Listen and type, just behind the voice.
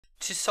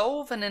to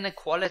solve an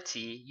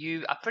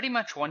inequality, I pretty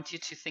much want you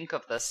to think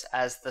of this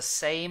as the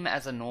same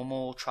as a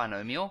normal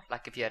trinomial,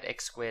 like if you had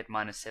x squared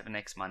minus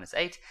 7x minus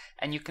 8,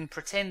 and you can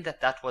pretend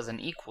that that was an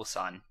equal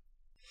sign.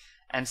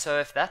 And so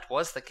if that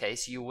was the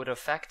case, you would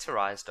have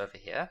factorized over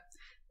here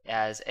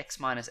as x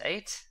minus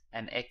 8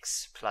 and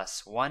x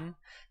plus 1.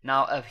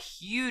 Now, a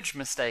huge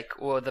mistake,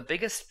 or the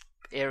biggest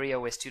area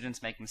where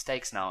students make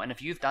mistakes now, and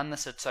if you've done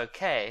this, it's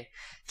okay,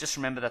 just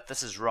remember that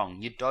this is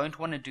wrong. You don't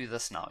want to do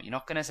this now. You're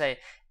not going to say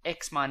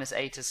x minus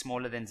 8 is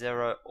smaller than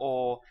 0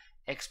 or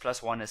x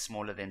plus 1 is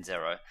smaller than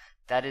 0.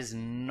 That is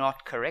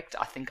not correct.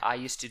 I think I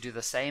used to do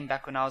the same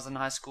back when I was in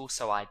high school,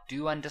 so I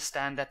do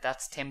understand that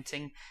that's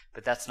tempting,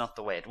 but that's not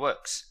the way it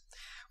works.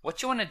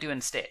 What you want to do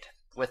instead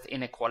with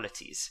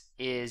inequalities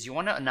is you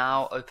want to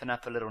now open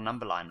up a little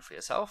number line for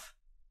yourself.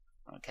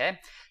 Okay,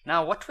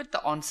 now what would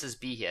the answers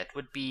be here? It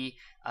would be,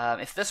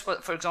 if this was,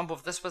 for example,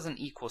 if this was an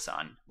equal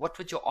sign, what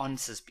would your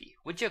answers be?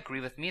 Would you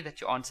agree with me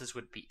that your answers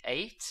would be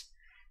 8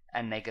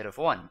 and negative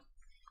 1?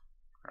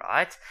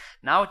 Right,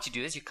 now what you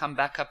do is you come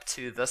back up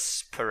to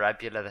this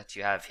parabola that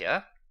you have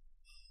here,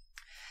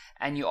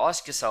 and you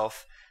ask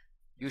yourself,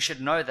 you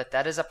should know that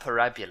that is a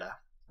parabola.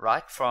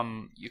 Right,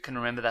 you can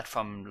remember that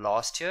from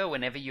last year.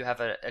 Whenever you have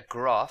a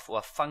graph or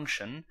a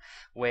function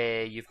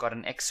where you've got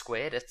an x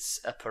squared, it's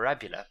a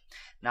parabola.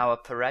 Now a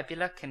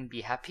parabola can be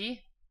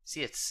happy,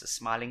 see it's a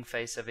smiling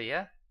face over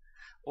here,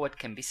 or it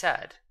can be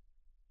sad.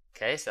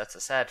 Okay, so that's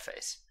a sad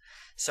face.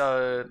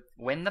 So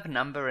when the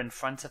number in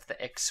front of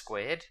the x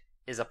squared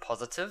is a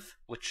positive,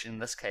 which in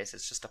this case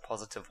is just a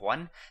positive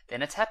 1,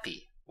 then it's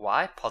happy.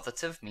 Why?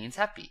 Positive means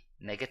happy,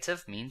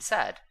 negative means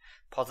sad.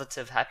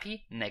 Positive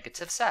happy,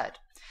 negative sad.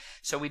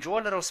 So we draw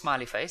a little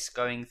smiley face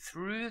going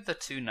through the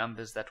two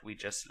numbers that we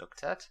just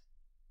looked at,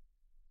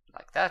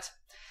 like that.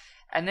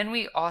 And then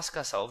we ask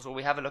ourselves, or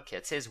we have a look here,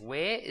 it says,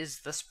 where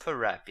is this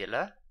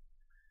parabola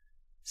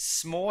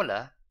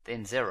smaller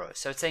than 0?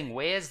 So it's saying,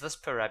 where is this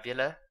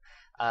parabola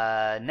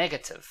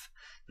negative?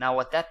 Now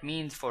what that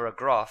means for a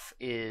graph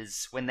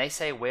is, when they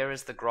say where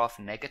is the graph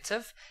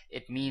negative,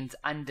 it means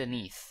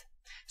underneath.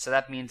 So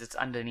that means it's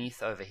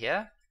underneath over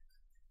here.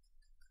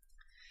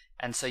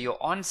 And so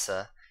your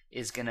answer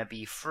is going to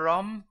be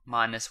from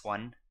minus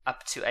 1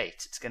 up to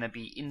 8. It's going to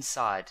be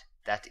inside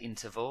that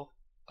interval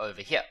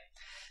over here.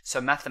 So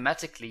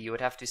mathematically, you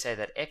would have to say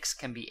that x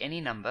can be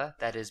any number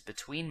that is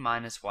between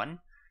minus 1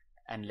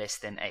 and less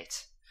than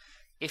 8.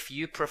 If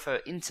you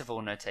prefer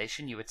interval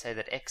notation, you would say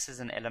that x is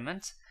an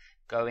element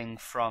going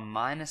from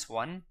minus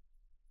 1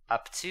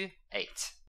 up to 8.